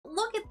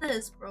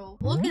this, bro.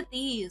 Look at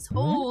these.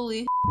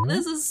 Holy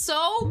this is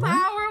so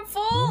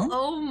powerful.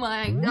 Oh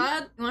my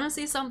god. You wanna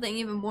see something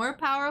even more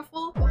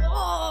powerful?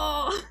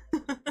 Oh.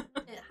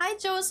 Hi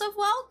Joseph,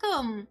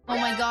 welcome. Oh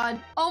my god.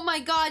 Oh my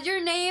god,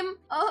 your name.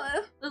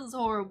 Oh, this is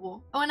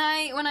horrible. When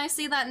I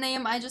see that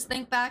name, I just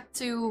think back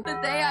to the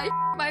day I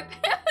my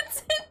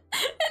pants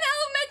in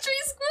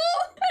elementary school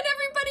and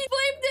everybody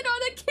blamed it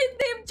on a kid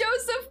named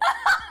Joseph.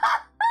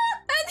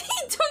 And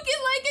he took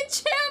it like a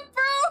champ,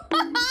 bro.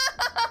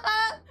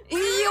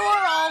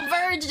 You're all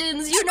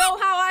virgins. You know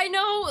how I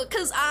know?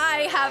 Cause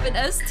I have an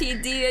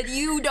STD and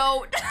you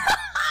don't.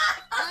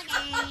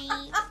 Okay.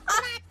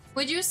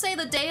 Would you say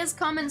the day has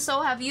come and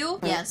so have you?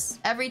 Yes.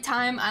 Every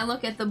time I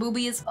look at the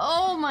boobies.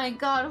 Oh my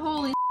god,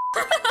 holy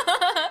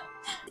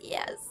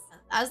yes.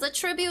 As the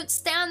tributes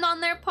stand on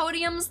their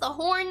podiums, the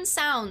horn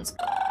sounds.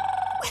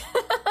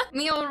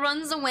 Mio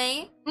runs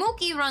away.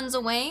 Mookie runs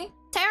away.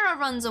 Tara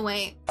runs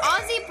away.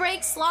 Ozzy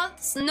breaks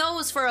Sloth's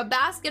nose for a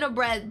basket of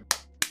bread.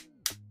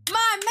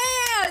 My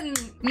man!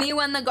 Me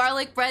when the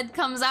garlic bread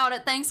comes out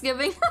at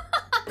Thanksgiving.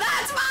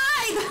 That's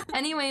mine!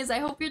 Anyways, I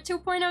hope your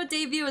 2.0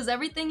 debut is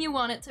everything you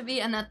want it to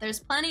be and that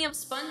there's plenty of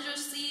Sponge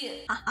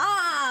C.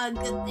 Haha!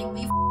 Good thing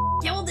we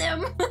killed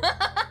him.